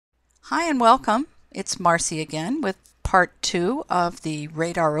Hi and welcome. It's Marcy again with part 2 of the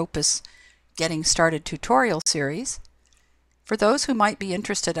RadarOpus Getting Started tutorial series. For those who might be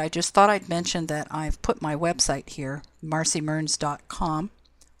interested, I just thought I'd mention that I've put my website here, marcymearns.com,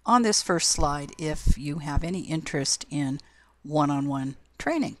 on this first slide if you have any interest in one-on-one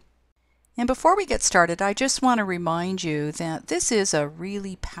training. And before we get started, I just want to remind you that this is a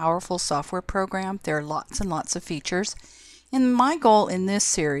really powerful software program. There are lots and lots of features. And my goal in this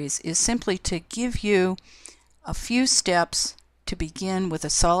series is simply to give you a few steps to begin with a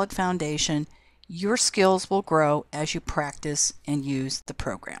solid foundation. Your skills will grow as you practice and use the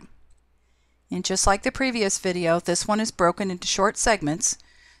program. And just like the previous video, this one is broken into short segments.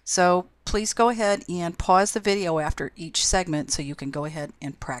 So please go ahead and pause the video after each segment so you can go ahead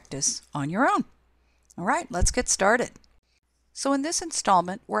and practice on your own. All right, let's get started. So in this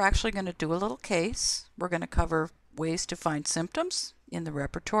installment, we're actually going to do a little case. We're going to cover ways to find symptoms in the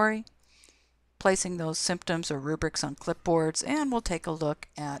repertory, placing those symptoms or rubrics on clipboards, and we'll take a look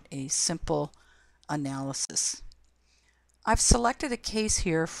at a simple analysis. I've selected a case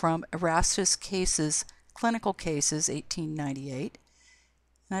here from Erastus Cases, Clinical Cases, 1898,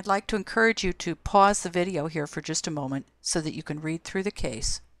 and I'd like to encourage you to pause the video here for just a moment so that you can read through the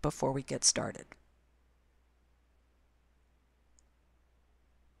case before we get started.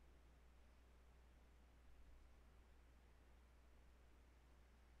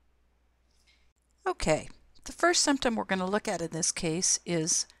 Okay, the first symptom we're going to look at in this case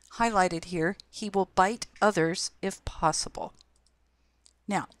is highlighted here. He will bite others if possible.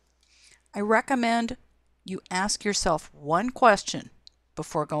 Now, I recommend you ask yourself one question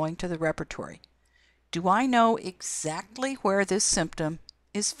before going to the repertory. Do I know exactly where this symptom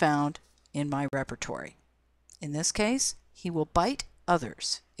is found in my repertory? In this case, he will bite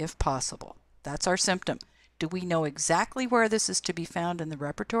others if possible. That's our symptom. Do we know exactly where this is to be found in the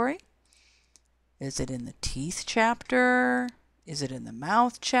repertory? Is it in the teeth chapter? Is it in the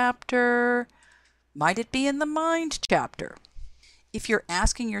mouth chapter? Might it be in the mind chapter? If you're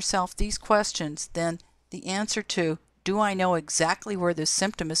asking yourself these questions, then the answer to, do I know exactly where this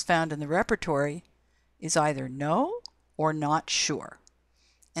symptom is found in the repertory, is either no or not sure.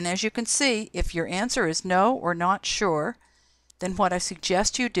 And as you can see, if your answer is no or not sure, then what I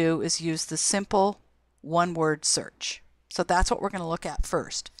suggest you do is use the simple one-word search. So that's what we're going to look at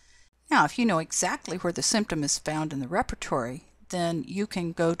first. Now, if you know exactly where the symptom is found in the repertory, then you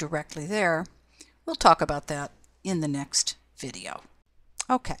can go directly there. We'll talk about that in the next video.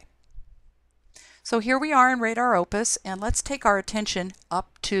 Okay, so here we are in RadarOpus, and let's take our attention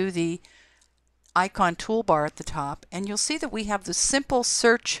up to the icon toolbar at the top, and you'll see that we have the simple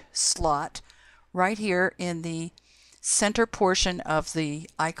search slot right here in the center portion of the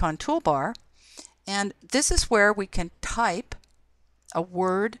icon toolbar, and this is where we can type a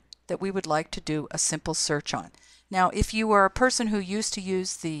word that we would like to do a simple search on. Now, if you are a person who used to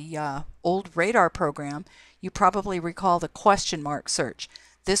use the old radar program, you probably recall the question mark search.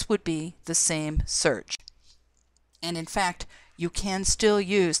 This would be the same search. And in fact, you can still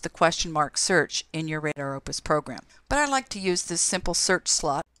use the question mark search in your RadarOpus program. But I like to use this simple search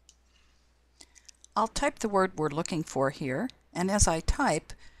slot. I'll type the word we're looking for here, and as I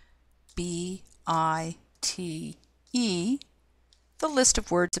type B-I-T-E, the list of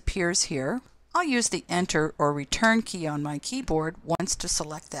words appears here. I'll use the Enter or Return key on my keyboard once to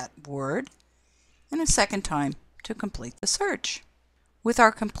select that word, and a second time to complete the search. With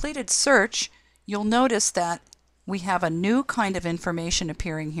our completed search, you'll notice that we have a new kind of information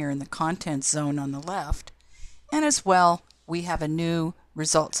appearing here in the Contents zone on the left, and as well, we have a new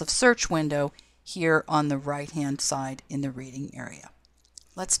Results of Search window here on the right-hand side in the Reading area.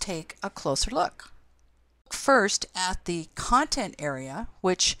 Let's take a closer look. First at the content area,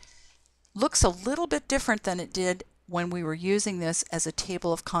 which looks a little bit different than it did when we were using this as a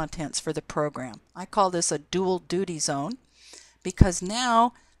table of contents for the program. I call this a dual duty zone because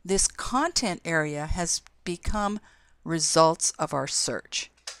now this content area has become results of our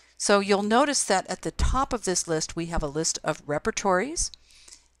search. So you'll notice that at the top of this list we have a list of repertories,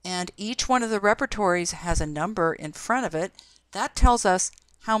 and each one of the repertories has a number in front of it. That tells us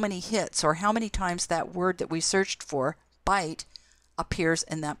how many hits or how many times that word that we searched for, bite, appears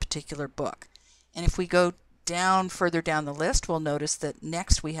in that particular book. And if we go down further down the list, we'll notice that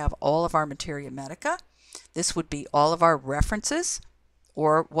next we have all of our materia medica. This would be all of our references,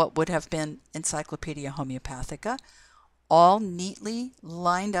 or what would have been Encyclopedia Homeopathica, all neatly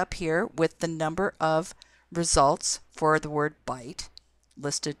lined up here with the number of results for the word bite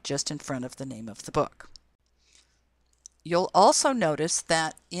listed just in front of the name of the book. You'll also notice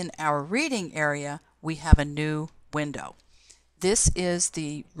that in our reading area we have a new window. This is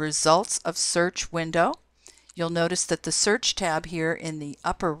the results of search window. You'll notice that the search tab here in the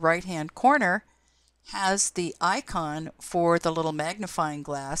upper right-hand corner has the icon for the little magnifying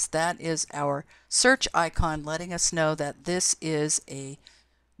glass. That is our search icon, letting us know that this is a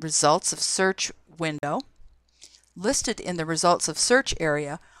results of search window. Listed in the results of search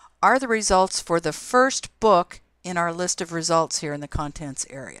area are the results for the first book in our list of results here in the contents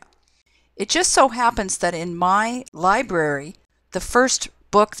area. It just so happens that in my library, the first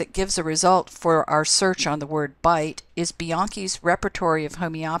book that gives a result for our search on the word bite is Bianchi's Repertory of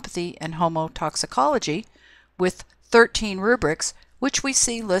Homeopathy and Homotoxicology with 13 rubrics, which we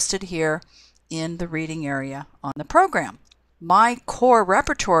see listed here in the reading area on the program. My core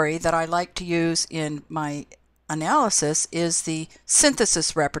repertory that I like to use in my analysis is the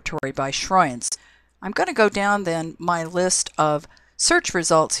Synthesis Repertory by Schroyens. I'm going to go down then my list of search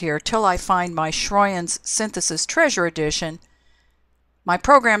results here till I find my Schroyens Synthesis Treasure Edition. My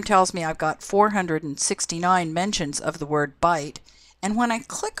program tells me I've got 469 mentions of the word bite, and when I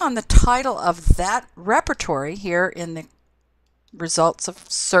click on the title of that repertory here in the results of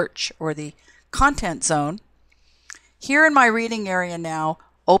search or the content zone, here in my reading area now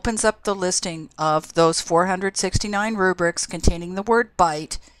opens up the listing of those 469 rubrics containing the word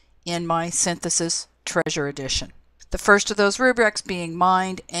bite in my Synthesis Treasure Edition. The first of those rubrics being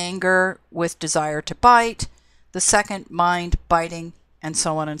mind, anger with desire to bite, the second mind, biting, and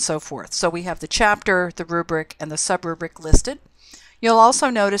so on and so forth. So we have the chapter, the rubric, and the subrubric listed. You'll also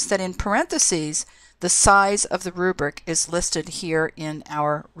notice that in parentheses, the size of the rubric is listed here in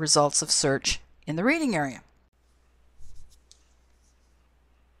our results of search in the reading area.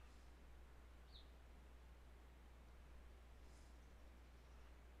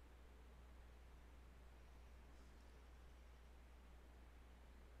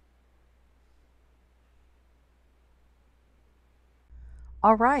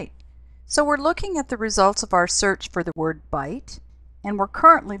 All right, so we're looking at the results of our search for the word bite, and we're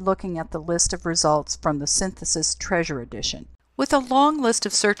currently looking at the list of results from the Synthesis Treasure Edition. With a long list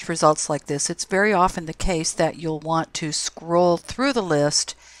of search results like this, it's very often the case that you'll want to scroll through the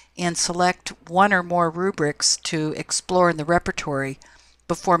list and select one or more rubrics to explore in the repertory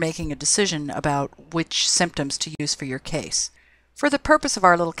before making a decision about which symptoms to use for your case. For the purpose of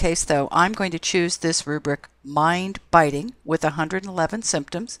our little case, though, I'm going to choose this rubric, Mind Biting, with 111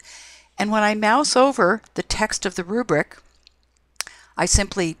 symptoms. And when I mouse over the text of the rubric, I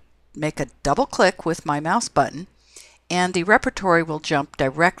simply make a double click with my mouse button, and the repertory will jump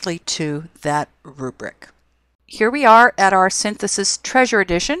directly to that rubric. Here we are at our Synthesis Treasure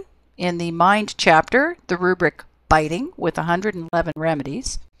Edition in the Mind chapter, the rubric Biting, with 111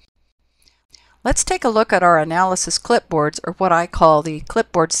 remedies. Let's take a look at our analysis clipboards, or what I call the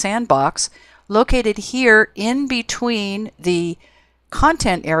clipboard sandbox, located here in between the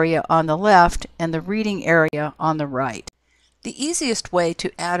content area on the left and the reading area on the right. The easiest way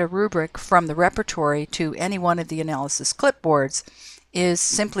to add a rubric from the repertory to any one of the analysis clipboards is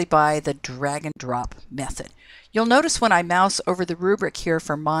simply by the drag and drop method. You'll notice when I mouse over the rubric here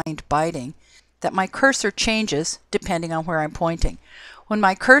for Mind Biting that my cursor changes depending on where I'm pointing. When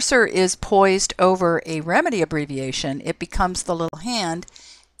my cursor is poised over a remedy abbreviation, it becomes the little hand,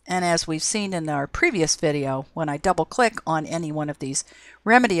 and as we've seen in our previous video, when I double click on any one of these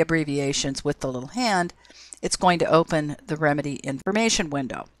remedy abbreviations with the little hand, it's going to open the remedy information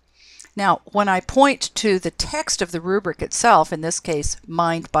window. Now, when I point to the text of the rubric itself, in this case,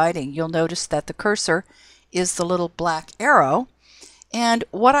 Mind Biting, you'll notice that the cursor is the little black arrow, and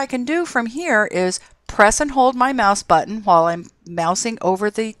what I can do from here is press and hold my mouse button while I'm mousing over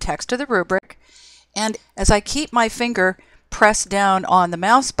the text of the rubric, and as I keep my finger pressed down on the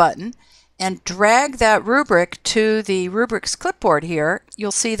mouse button and drag that rubric to the rubrics clipboard here,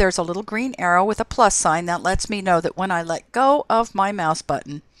 you'll see there's a little green arrow with a plus sign that lets me know that when I let go of my mouse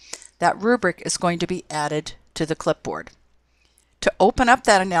button, that rubric is going to be added to the clipboard. To open up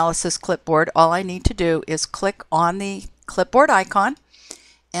that analysis clipboard, all I need to do is click on the clipboard icon,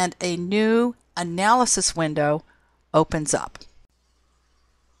 and a new analysis window opens up.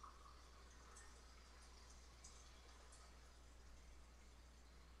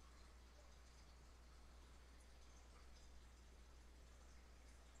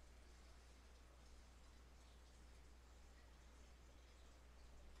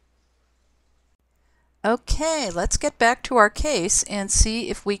 Okay, let's get back to our case and see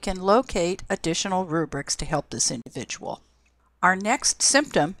if we can locate additional rubrics to help this individual. Our next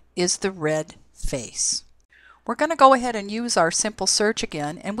symptom is the red face. We're going to go ahead and use our simple search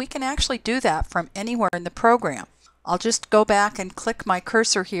again, and we can actually do that from anywhere in the program. I'll just go back and click my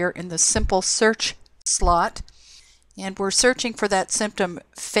cursor here in the simple search slot, and we're searching for that symptom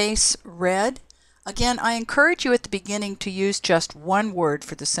face red. Again, I encourage you at the beginning to use just one word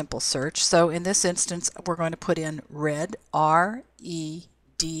for the simple search. So in this instance, we're going to put in red,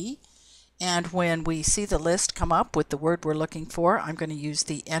 R-E-D. And when we see the list come up with the word we're looking for, I'm going to use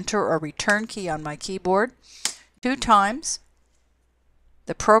the Enter or Return key on my keyboard 2 times.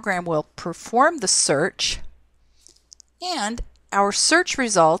 The program will perform the search, and our search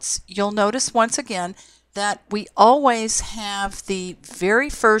results, you'll notice once again that we always have the very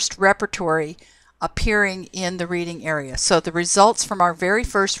first repertory appearing in the reading area. So the results from our very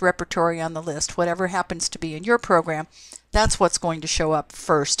first repertory on the list, whatever happens to be in your program, that's what's going to show up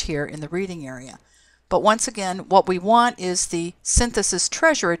first here in the reading area. But once again, what we want is the Synthesis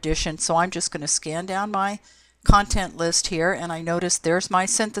Treasure Edition, so I'm just going to scan down my content list here, and I notice there's my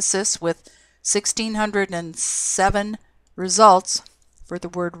synthesis with 1,607 results for the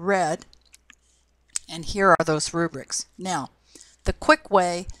word red, and here are those rubrics. Now, the quick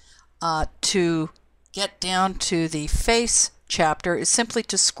way to get down to the face chapter is simply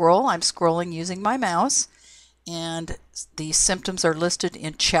to scroll. I'm scrolling using my mouse, and the symptoms are listed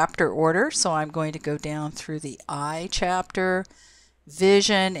in chapter order, so I'm going to go down through the eye chapter,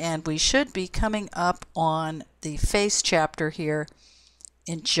 vision, and we should be coming up on the face chapter here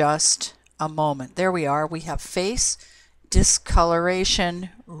in just a moment. There we are. We have face discoloration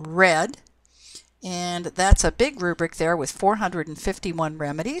red, and that's a big rubric there with 451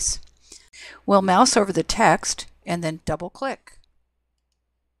 remedies. We'll mouse over the text and then double click.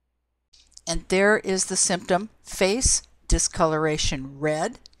 And there is the symptom face discoloration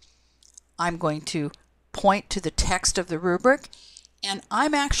red. I'm going to point to the text of the rubric, and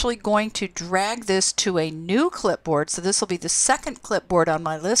I'm actually going to drag this to a new clipboard. So this will be the second clipboard on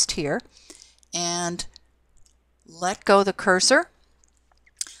my list here, and let go the cursor.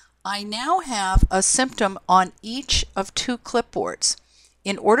 I now have a symptom on each of 2 clipboards.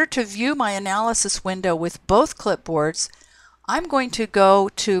 In order to view my analysis window with both clipboards, I'm going to go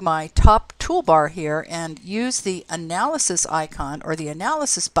to my top toolbar here and use the analysis icon or the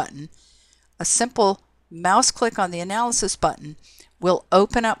analysis button. A simple mouse click on the analysis button will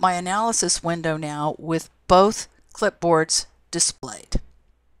open up my analysis window now with both clipboards displayed.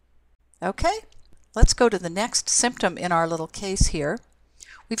 Okay, let's go to the next symptom in our little case here.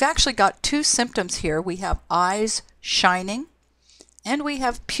 We've actually got 2 symptoms here. We have eyes shining, and we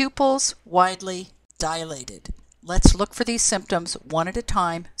have pupils widely dilated. Let's look for these symptoms one at a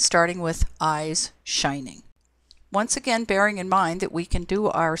time, starting with eyes shining. Once again, bearing in mind that we can do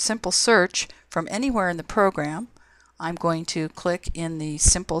our simple search from anywhere in the program, I'm going to click in the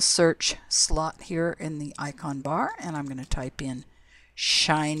simple search slot here in the icon bar, and I'm going to type in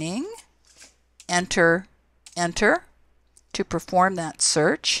shining, enter, enter to perform that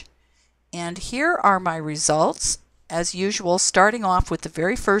search. And here are my results. As usual, starting off with the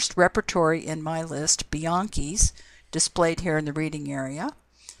very first repertory in my list, Bianchi's, displayed here in the reading area.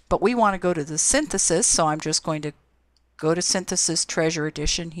 But we want to go to the synthesis, so I'm just going to go to Synthesis Treasure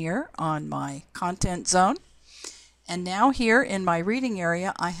Edition here on my content zone. And now here in my reading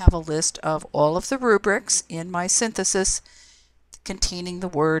area, I have a list of all of the rubrics in my synthesis containing the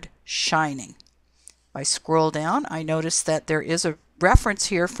word shining. If I scroll down, I notice that there is a reference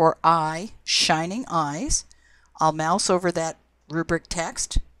here for eye, shining eyes. I'll mouse over that rubric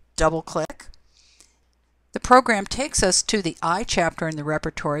text, double click. The program takes us to the eye chapter in the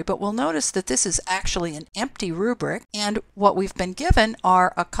repertory, but we'll notice that this is actually an empty rubric, and what we've been given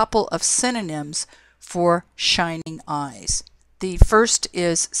are a couple of synonyms for shining eyes. The first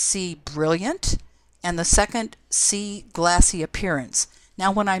is see brilliant, and the second see glassy appearance.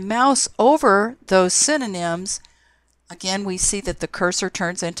 Now when I mouse over those synonyms, again, we see that the cursor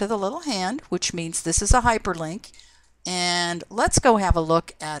turns into the little hand, which means this is a hyperlink. And let's go have a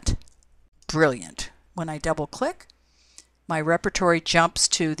look at brilliant. When I double click, my repertory jumps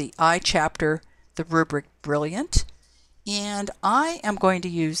to the eye chapter, the rubric brilliant. And I am going to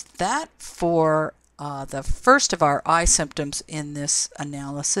use that for the first of our eye symptoms in this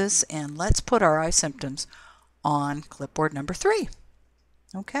analysis. And let's put our eye symptoms on clipboard number 3.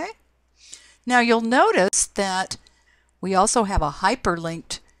 Okay. Now you'll notice that we also have a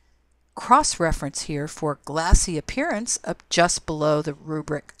hyperlinked cross-reference here for glassy appearance up just below the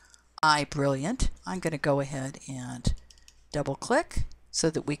rubric eye brilliant. I'm going to go ahead and double click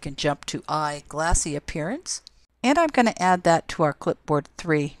so that we can jump to eye glassy appearance. And I'm going to add that to our clipboard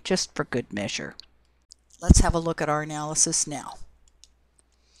 3 just for good measure. Let's have a look at our analysis now.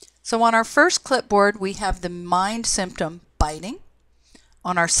 So on our first clipboard, we have the mind symptom biting.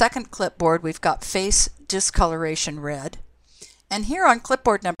 On our second clipboard, we've got face discoloration red. And here on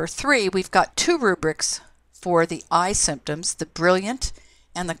clipboard number 3, we've got 2 rubrics for the eye symptoms, the brilliant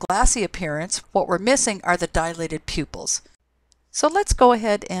and the glassy appearance. What we're missing are the dilated pupils. So let's go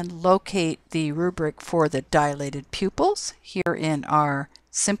ahead and locate the rubric for the dilated pupils. Here in our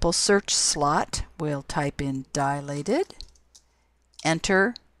simple search slot, we'll type in dilated,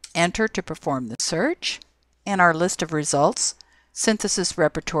 enter to perform the search, and our list of results, synthesis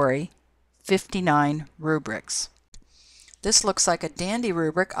repertory, 59 rubrics. This looks like a dandy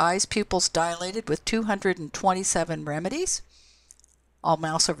rubric, eyes, pupils dilated with 227 remedies. I'll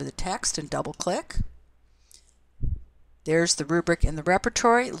mouse over the text and double click. There's the rubric in the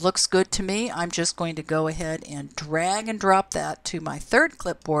repertory. Looks good to me. I'm just going to go ahead and drag and drop that to my third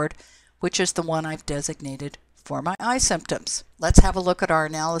clipboard, which is the one I've designated for my eye symptoms. Let's have a look at our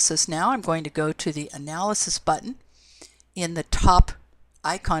analysis now. I'm going to go to the analysis button in the top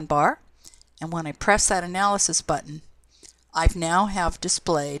icon bar, and when I press that analysis button, I've now have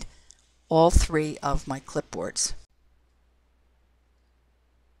displayed all three of my clipboards.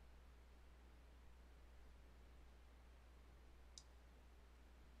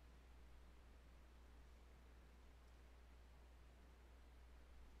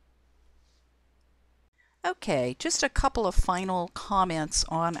 Okay, just a couple of final comments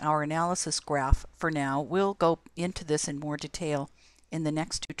on our analysis graph for now. We'll go into this in more detail in the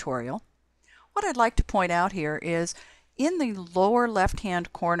next tutorial. What I'd like to point out here is in the lower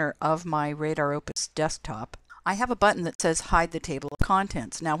left-hand corner of my RadarOpus desktop, I have a button that says Hide the Table of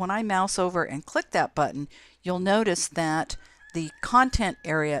Contents. Now, when I mouse over and click that button, you'll notice that the content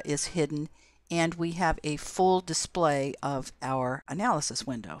area is hidden and we have a full display of our analysis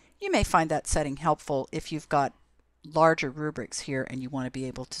window. You may find that setting helpful if you've got larger rubrics here and you want to be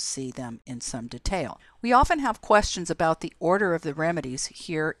able to see them in some detail. We often have questions about the order of the remedies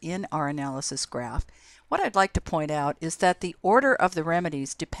here in our analysis graph. What I'd like to point out is that the order of the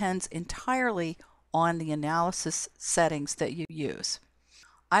remedies depends entirely on the analysis settings that you use.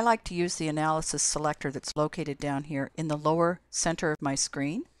 I like to use the analysis selector that's located down here in the lower center of my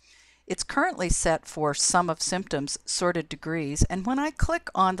screen. It's currently set for sum of symptoms sorted degrees, and when I click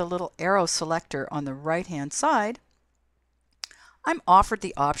on the little arrow selector on the right hand side, I'm offered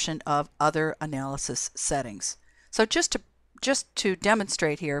the option of other analysis settings. So just to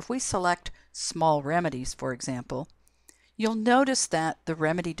demonstrate here, if we select small remedies, for example, you'll notice that the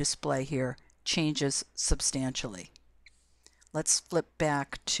remedy display here changes substantially. Let's flip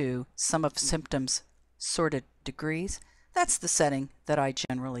back to sum of symptoms sorted degrees. That's the setting that I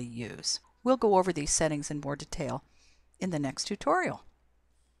generally use. We'll go over these settings in more detail in the next tutorial.